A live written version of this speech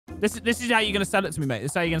This is how you're gonna sell it to me, mate.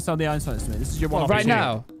 This is how you're gonna sell the iron sights to me. This is your one. Right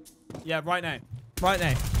now. Yeah, right now. Right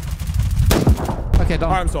now. Okay, done.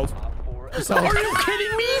 All right, I'm sold. Sold. Are you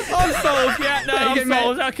kidding me? I'm sold. Yeah, no, I'm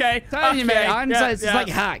sold. Okay. Telling you, mate. Iron sights is like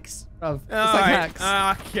hacks. It's like hacks.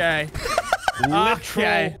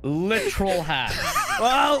 Okay. Literal hack.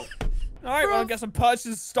 Well, all right. Well, I guess I'm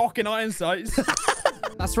purchasing stock in iron sights.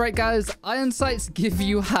 That's right, guys. Iron sights give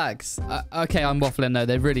you hacks. Okay, I'm waffling. No,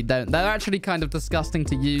 they really don't. They're actually kind of disgusting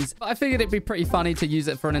to use. But I figured it'd be pretty funny to use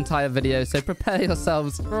it for an entire video. So prepare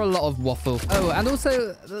yourselves for a lot of waffle. Oh, and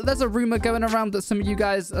also, there's a rumor going around that some of you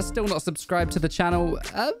guys are still not subscribed to the channel.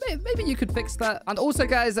 Maybe you could fix that. And also,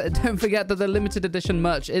 guys, don't forget that the limited edition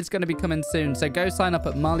merch is going to be coming soon. So go sign up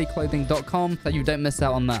at marleyclothing.com so you don't miss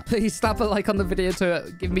out on that. Please slap a like on the video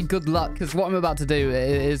to give me good luck, because what I'm about to do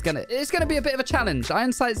is gonna be a bit of a challenge.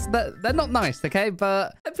 Iron sights, they're not nice, okay?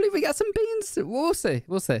 But hopefully we get some beans. We'll see.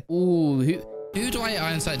 We'll see. Ooh, who do I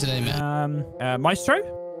iron sight today, mate? Maestro?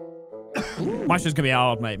 Maestro's gonna be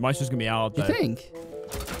hard, mate. Maestro's gonna be hard, though. You think?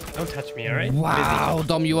 Don't touch me, all right? Wow,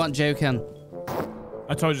 Dom, you weren't joking.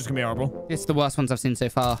 I told you it's gonna be horrible. It's the worst ones I've seen so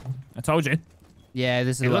far. I told you. Yeah,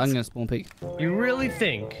 this is what I'm gonna spawn peek. You really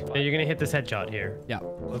think that you're gonna hit this headshot here? Yeah.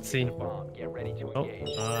 Let's see. Get ready to engage.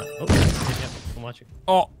 Yeah, I'm watching.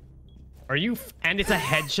 Oh. Are you? And it's a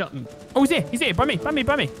headshot. Oh, he's here. He's here. By me. By me.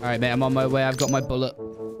 By me. All right, mate. I'm on my way. I've got my bullet.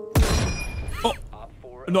 Oh.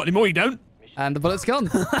 Not anymore. You don't. And the bullet's gone.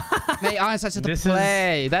 Mate, iron sights are the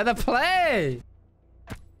play. They're the play.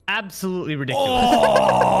 Absolutely ridiculous.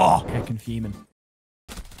 Oh. Heckin' fuming.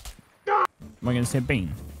 Am I gonna say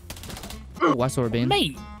bean? Oh, I saw a bean.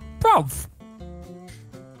 Mate, bruv.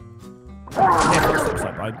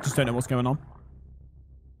 I just don't know what's going on.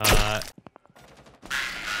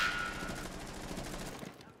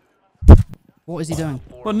 What is he doing?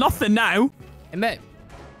 Well, nothing now. Hey, mate.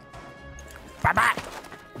 Bye-bye.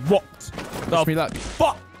 What? Wish me luck.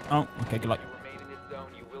 Fuck. Oh, okay, good luck.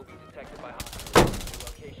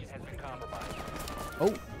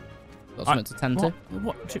 Oh. Got something to tend to.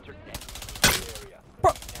 What?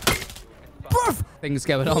 Bruv. Things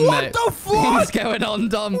going on, what mate. What the fuck? Things going on,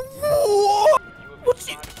 Dom. What? What's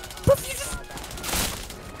you? Bruv, you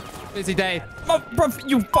just... Busy day. Oh, bruv,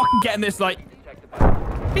 you fucking getting this, like...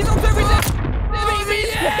 He's on everything!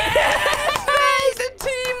 It's a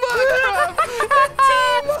teamwork, bro. It's a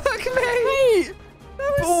teamwork, mate.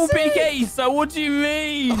 Oh, big Ace, so what do you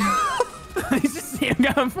mean? He's just seeing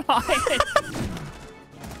him going flying.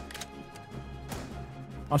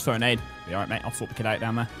 I'll throw a nade. Be alright, mate. I'll sort the kid out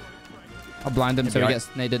down there. I'll blind him so he gets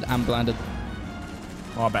naded and blinded.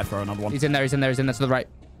 Oh, I better throw another one. He's in there. He's in there. He's in there to the right.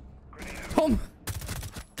 Tom.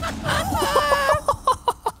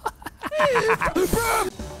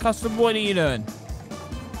 Custom, what are you doing?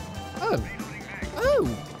 Oh. Oh.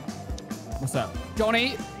 What's that?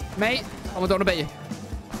 Johnny, mate. I'm don't bet you.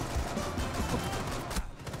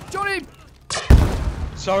 Johnny.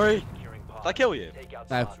 Sorry. Did I kill you?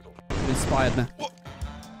 No. You inspired me.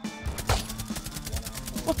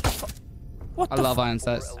 What the fuck? What I the love iron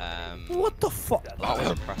sights. What the fuck? That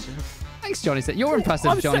was impressive. Thanks, Johnny Sins. You're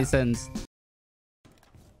impressive, Johnny Sins.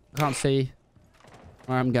 Can't see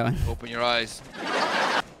where I'm going. Open your eyes.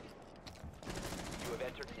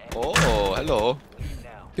 Oh, hello.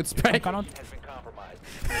 Good spray.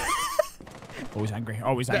 Always angry.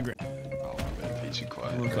 Always angry. Oh, peace and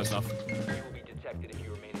quiet. Close enough.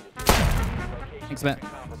 Thanks, mate.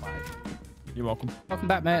 You're welcome. Welcome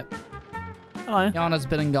back, mate. Hello. Yana's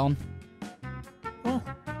been and gone. Oh.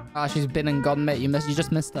 Ah, she's been and gone, mate. You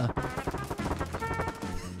just missed her.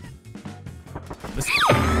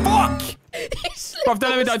 Fuck! Bro, don't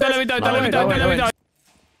let me die. Don't let me die. Don't let me die. Don't let me die.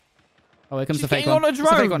 Oh, here comes She's the fake getting one. on a It's the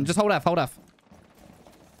fake drone. one. Just hold F. Hold F.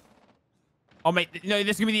 Oh, mate. No,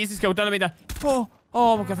 this is going to be the easiest kill. Don't let me die.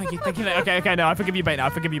 Oh, my God. Thank you. Thank you. Okay. No, I forgive you, mate. I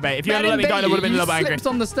forgive you, mate. If you hadn't let me die, I would have been a little bit angry. You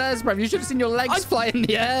slipped on the stairs, bro. You should have seen your legs fly in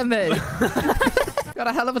the air, mate. Got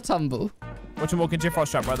a hell of a tumble. Watch him walk into your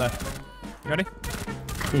frost trap right there. You ready?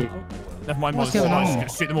 Never mind. What's going on? I'm just going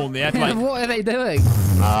to shoot them all in the air. What are they doing?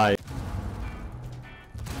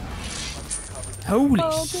 Holy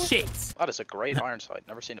shit. That is a great iron sight.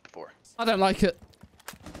 Never seen it before. I don't like it.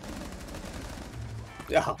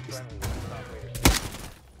 Yeah.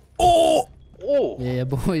 Oh! Oh! Yeah,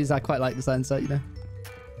 boys, I quite like the iron sight, you know.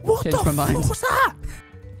 What Changed the my mind. fuck was that?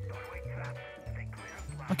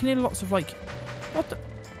 I can hear lots of like... What the...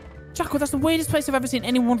 Jacko, that's the weirdest place I've ever seen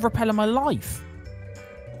anyone repel in my life.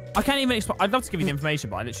 I can't even explain. I'd love to give you the information,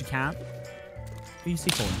 but I literally can't.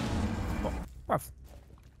 BC calling. What? Bruv.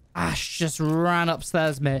 Ash just ran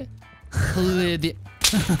upstairs, mate. Cleared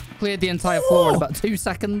the entire floor in about 2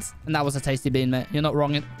 seconds. And that was a tasty bean, mate. You're not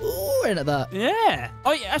wrong. shooting at that. Yeah.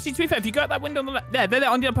 Oh, yeah. Actually, to be fair, if you go out that window on the left, there,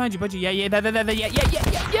 on the behind you, budgie. Yeah, there.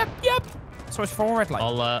 Yep. So it's forward, like.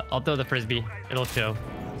 I'll throw the frisbee. It'll show.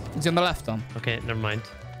 He's on the left, Dom. Okay, never mind.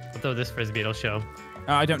 I'll throw this frisbee. It'll show.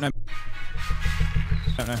 I don't know.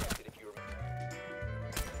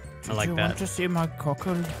 I like you that. Want to see my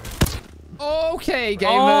cockle? Okay, gamers.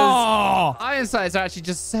 Oh, Iron sights are actually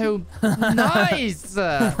just so nice. oh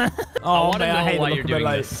I want to man, I hate know why the you're look of doing it,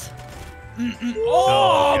 like. this.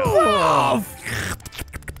 Oh,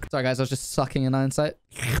 Sorry, guys. I was just sucking an iron sight.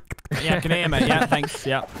 yeah, I can hear, mate. Yeah, thanks.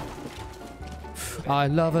 Yeah. I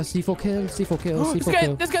love a C4 kill. C4 kill. C4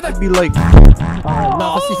 kill. Let's get that. Be like. I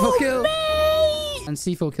love a C4 kill. And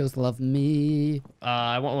C4 kills love me.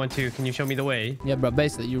 I want one too. Can you show me the way? Yeah, bro.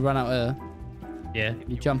 Basically, you run out of... Yeah.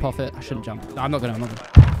 You jump off it. I shouldn't jump. No, I'm not gonna.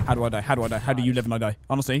 How do I die? How do you live and I die?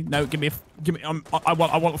 Honestly, no. Give me. I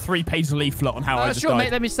want a 3-page leaflet on how I just sure, died.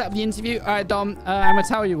 mate. Let me set up the interview. All right, Dom. I'm gonna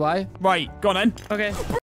tell you why. Right, go on then. Okay.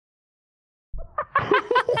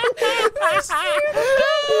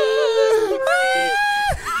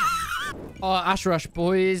 Oh, Ash Rush,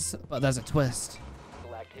 boys. But there's a twist.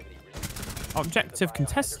 Objective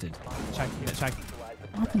contested. Check.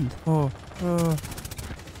 What happened? Oh,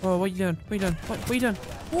 what are you doing? What are you doing?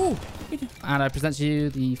 Oh, And I present to you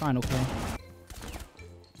the final kill.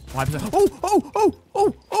 5%.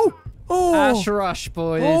 Oh. Ash Rush,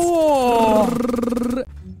 boys.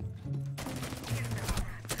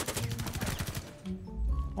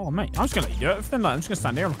 Oh, mate, I'm just gonna let you do it. Then, like, I'm just gonna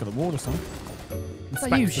stand here and look at the wall or something.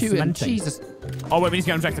 What are you Inspect the shooting? cementing. Jesus. Oh, wait, we need to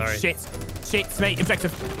get an objective. Sorry. Shit, mate,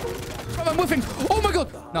 objective. Oh, I'm whiffing. Oh my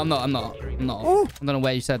god. No, I'm not. Oh. I don't know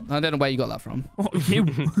where you said. I don't know where you got that from. Oh, you.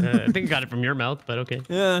 I think I got it from your mouth, but okay.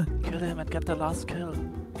 Yeah. Kill him and get the last kill.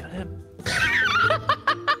 Kill him.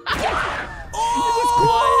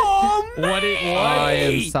 Oh,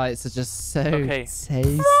 Iron sights are just so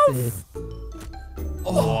tasty.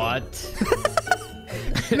 What?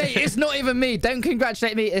 Mate, it's not even me. Don't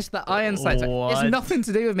congratulate me. It's the iron sights. What? It's nothing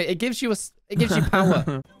to do with me. It gives you power.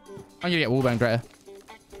 I'm gonna get wallbanged right here.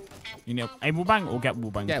 You need a wallbang or get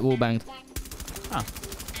wallbanged? Get wallbanged. Oh.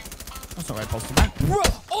 That's not very positive, man. Maybe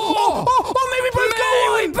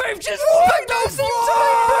we both just wallbanged at the same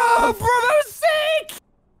time, bro. Bro, that was sick!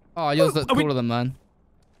 Oh, yours looks cooler than mine.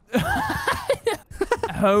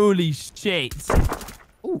 Holy shit.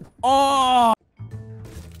 Ooh. Oh!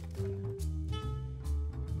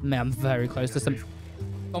 Man, I'm very close to some.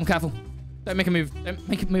 I'm careful. Don't make a move. Don't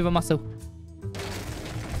make a move a muscle.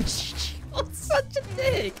 Oh, such a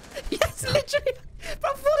dick. Yes, literally.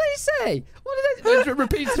 But what did he say? What did I...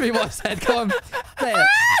 Repeat to me what I said. Come on. Say it.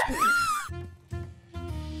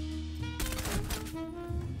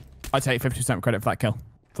 I take 50% credit for that kill.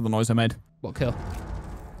 For the noise I made. What kill?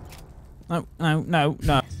 No.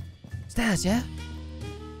 Stairs, yeah?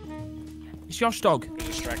 It's Josh dog.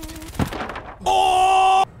 Distract.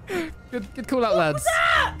 Oh! Good call out, lads.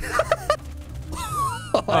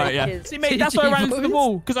 Alright, yeah. See, mate, that's why I ran into the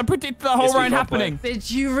wall. Because I predicted the whole round happening. Did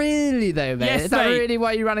you really, though, mate? Yes, Is that mate. really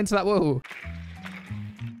why you ran into that wall?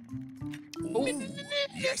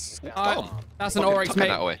 Yes. That's an Fucking Oryx, tucking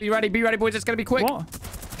that away. mate. Be ready, boys. It's going to be quick. What?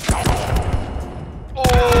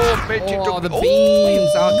 Oh, mate, you Oh, took- the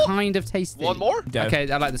beams are kind of tasty. One more? Go.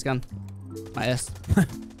 Okay, I like this gun. Like this.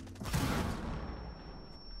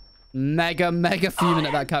 mega fuming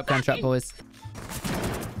at that cup gun trap, boys.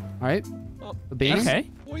 All right. Oh, The beams. Okay.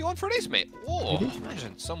 what are you on for this, mate? Oh,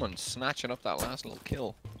 imagine someone snatching up that last little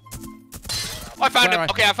kill. I found Where him.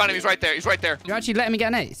 Okay, I found him. He's right there. He's right there. You're actually letting me get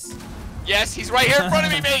an ace. Yes, he's right here in front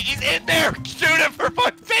of me, mate. He's in there. Shoot him for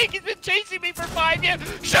fuck's sake. He's been chasing me for 5 years.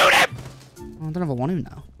 Shoot him. Oh, I don't know if I want to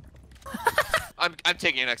now. I'm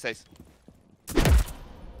taking your next ace.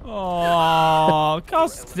 Oh,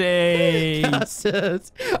 Costy.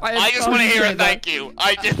 I just want to hear a thank you.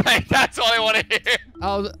 I just think that's all I want to hear.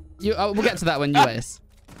 We'll get to that when you ace.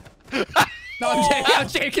 No, I'm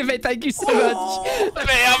joking, mate. Thank you so much.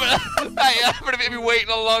 Mate, I'm gonna be waiting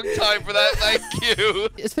a long time for that. Thank you.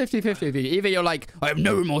 It's 50-50 with you. Either you're like, I have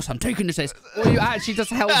no remorse, I'm taking this ace, or you actually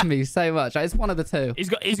just helped me so much. It's one of the two. He's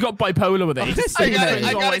got bipolar with it. He just I swings gotta- it. I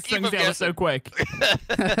He gotta always keep swings him the other guessing. so quick.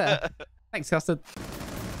 Thanks, Custard.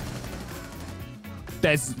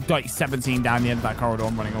 There's like 17 down the end of that corridor.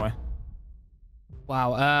 I'm running away.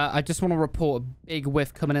 Wow. I just want to report a big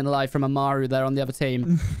whiff coming in live from Amaru there on the other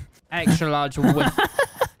team. Extra large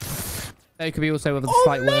whiff. They could be also with a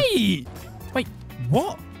slight whiff. Mate! Wait,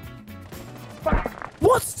 what?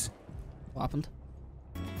 What? What happened?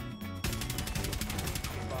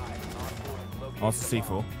 Oh, it's a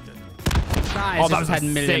C4. That is Oh, that just was a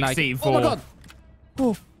 10 million sick IQ. C4. Oh my god.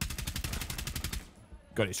 Oh.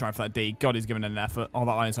 God, he's trying for that D. God, he's giving it an effort. Oh,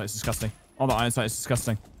 that iron sight is disgusting. Oh, that iron sight is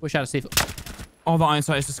disgusting. Wish I had a C4. Oh, that iron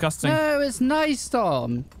sight is disgusting. No, it's nice,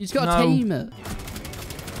 Tom. You just got to tame it.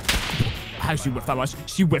 How she whiffed that much?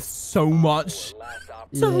 She whiffed so much.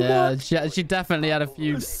 So Yeah, much. she definitely had a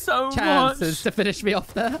few So chances much. to finish me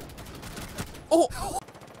off there. Oh.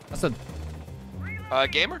 That's a...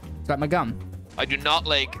 Gamer? Is that my gun? I do not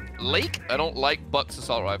like Lake. I don't like Buck's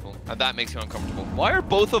assault rifle, and that makes me uncomfortable. Why are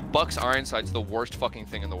both of Buck's iron sights the worst fucking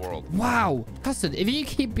thing in the world? Wow. Custard, if you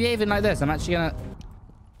keep behaving like this, I'm actually going to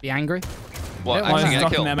be angry. What? Oh, Actually There's get a a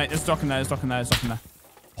dock in kill? there, mate. There's a dock in there. There's a dock in there. There's a dock in there.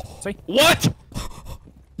 See? What?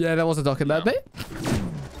 Yeah, there was a dock in there, mate.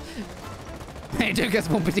 Hey, don't get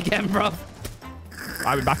bumped again, bro.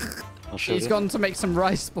 I'll be back. He's gone to make some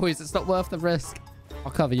rice, boys. It's not worth the risk.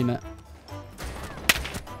 I'll cover you, mate.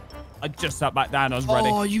 I just sat back down. I was ready.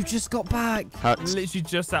 Oh, you just got back. Literally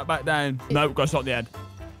just sat back down. Nope, got shot in the head.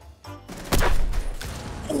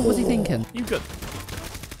 What was he thinking? You good?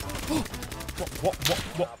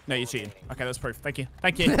 What? No, you're cheating. Okay, that's proof. Thank you.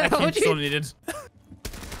 Thank you. Thank you. Would That's you? all I needed.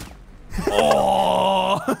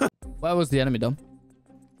 Oh! Where was the enemy, Dom?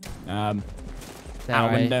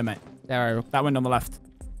 That window, mate. There. That window on the left.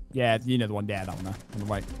 Yeah, you know the one. Yeah, that one there. On the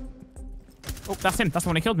right. Oh, that's him. That's the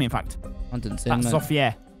one who killed me, in fact. I didn't see him. That's mate. off the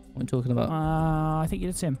air. What are you talking about? I think you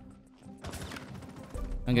did see him.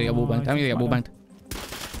 I'm gonna get wall banged. I'm gonna get wall banged.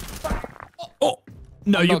 Oh!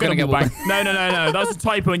 No, I'm you're not going to gonna get get banged. No. That was a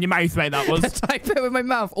typo in your mouth, mate, that was. Type it with my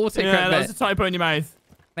mouth. Autocorrect, Yeah, that mate. was a typo in your mouth.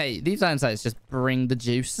 Mate, these iron sights just bring the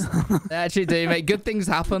juice. They actually do, mate. Good things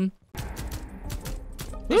happen.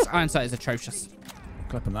 This iron sight is atrocious.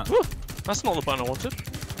 Clipping that. Ooh, that's not the button I wanted.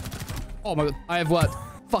 Oh my god. I have worked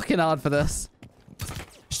fucking hard for this.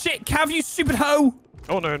 Shit, Cav, you stupid hoe!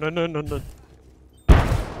 Oh, no.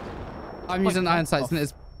 I'm using iron sights and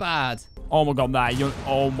it's bad. Oh my god, you're...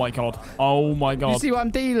 Oh my god. Oh my You god. see what I'm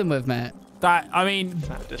dealing with, mate? That, I mean,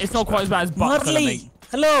 it's not quite as bad as butt filling. Marley,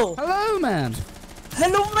 hello. Hello, man.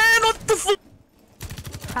 Hello, man. What the fuck?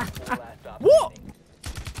 What?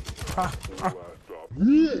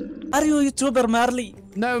 Are you a YouTuber, Marley?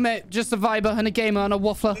 No, mate. Just a viber and a gamer and a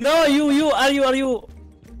waffler. No, you. Are you?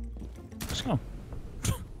 Oh.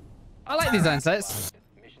 I like these iron sights.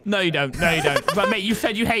 No, you don't. But, mate, you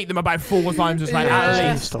said you hate them about 4 times as well. Yeah.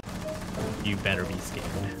 At least. You better be scared.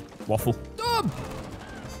 Waffle. Dom!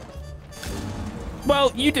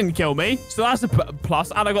 Well, you didn't kill me, so that's a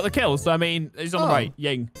plus, and I got the kill. So I mean, he's on the right.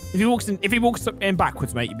 Ying. If he walks in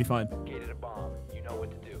backwards, mate, you'd be fine.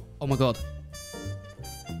 Oh my god.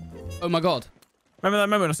 Oh my god. Remember that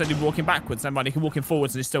moment I said he'd walking backwards, and he can walk in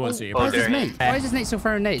forwards, and he still won't see you. Where's his mate? Why is his mate still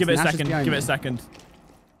throwing nades? Give it a and Ash is second. behind Give it me? a second.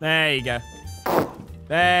 There you go.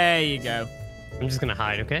 There you go. I'm just gonna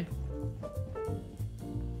hide, okay?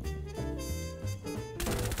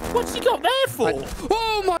 What's he got there for?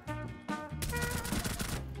 Oh my...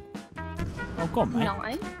 Oh, go on, mate.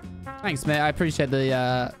 Nine. Thanks, mate. I appreciate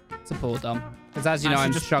the support, Dom. Because as you know, Actually,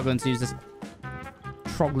 I'm just- struggling to use this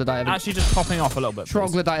troglodyte of a... Actually, just popping off a little bit. please.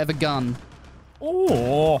 Troglodyte of a gun.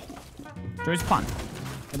 Oh. Joey's plan.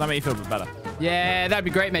 Would that make you feel a bit better? Yeah, that'd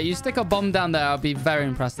be great, mate. You stick a bomb down there, I'll be very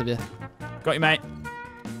impressed with you. Got you, mate.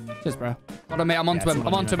 Cheers, bro. Hold on, mate. I'm onto Yeah, him. it's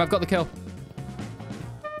I'm all onto you, him. I've got the kill.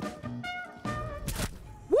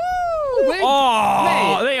 Woo!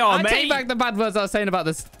 Oh, Mate, they are, I mate. take back the bad words I was saying about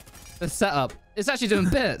this setup. It's actually doing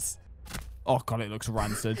bits. Oh, God, it looks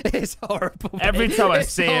rancid. It's horrible, mate. Every time I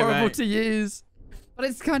it's see it, horrible mate. to use. But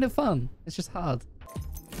it's kind of fun. It's just hard.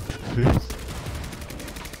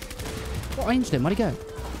 What ranged him? Where'd he go?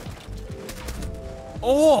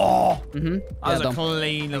 Oh. Mm-hmm. That was Yeah, a Dom.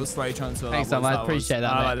 clean little spray transfer. Thanks, that Dom. was, I that appreciate was.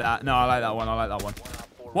 that, I mate. like that. No, I like that one. I like that one.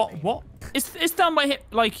 What? It's done by hit,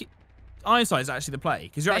 like, iron sight is actually the play.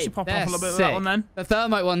 Because you're actually Mate, popping off a they're little bit with that sick. one then. The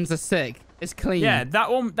thermite ones are sick. It's clean. Yeah, that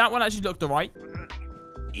one actually looked alright.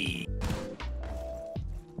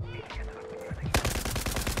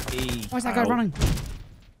 Why is that guy running?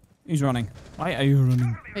 Who's running? Why are you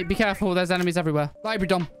running? Hey, be careful. There's enemies everywhere. Library,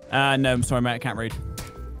 Dom. No, I'm sorry, mate. I can't read.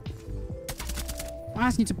 I'm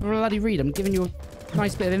asking you to bloody read. I'm giving you a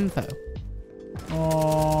nice bit of info.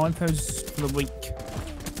 Oh, info's for the weak.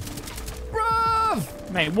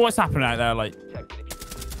 Bruv! Mate, what's happening out there? Like,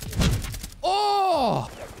 Oh!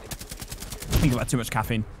 I think about too much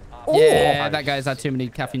caffeine. Yeah, that guy's had too many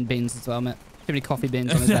caffeine beans as well, mate. Too many coffee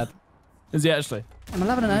beans on his head. Is he actually? I'm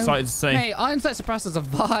 11 and 0. Excited to see. Hey, Iron Sight Suppressor's a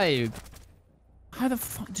vibe. How the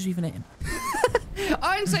fuck did you even hit him?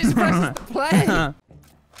 Iron Sight Suppressor's play.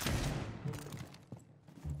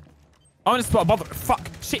 I want to spot a bother. Fuck.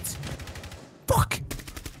 Shit. Fuck.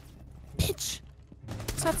 Bitch.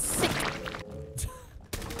 That's sick.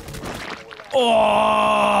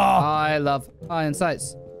 Oh. I love iron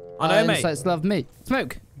sights. I know, iron mate. sights love me.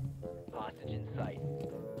 Smoke.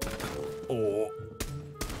 Oh.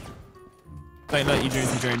 Don't let you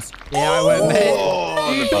drones. Yeah, I won't,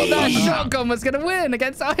 mate. You thought that shotgun was going to win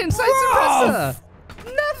against iron sight suppressor.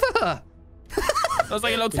 Never. That was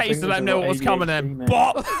like a little taste to let them know what was coming in. ADHD,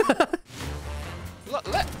 Bop!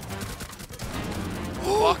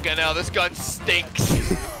 Fucking hell, this gun stinks.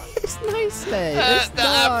 It's nice, mate. The It's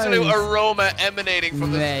absolute nice. aroma emanating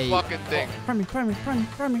from Mate. this fucking thing.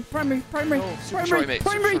 Primary. Super shorty, mate.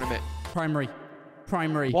 Super shorty, mate.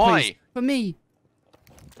 Primary. Why? Please. For me.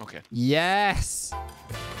 Okay. Yes.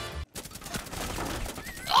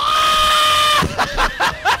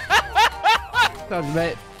 God,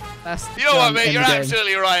 mate. That's You know what, done mate? in You're the game.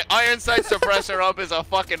 absolutely right. Iron sight suppressor up is a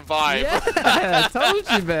fucking vibe. Yeah, told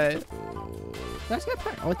you, mate. Let's get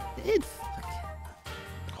back. Oh, it did.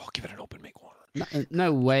 Oh, give it an open, make one.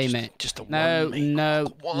 No way, mate. Just a No, one, mate. no,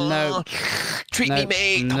 One. no. Treat No, me,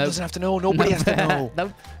 mate. Tom no. doesn't have to know. Nobody has to know.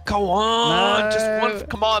 Nope. Go on. No. Just one.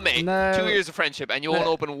 Come on, mate. No. 2 years of friendship, and you won't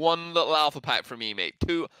No. open one little alpha pack for me, mate.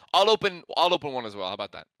 Two. I'll open one as well. How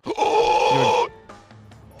about that? Oh!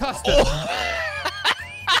 Custom.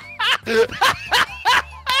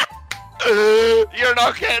 You're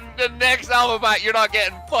not getting the next alpha pack. You're not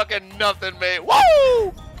getting fucking nothing, mate.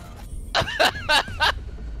 Woo!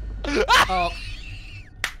 Oh.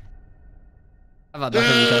 I've had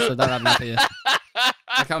nothing, Tessa. Don't have nothing.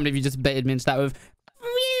 I can't believe you just baited me into that with.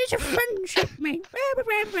 Friendship, mate.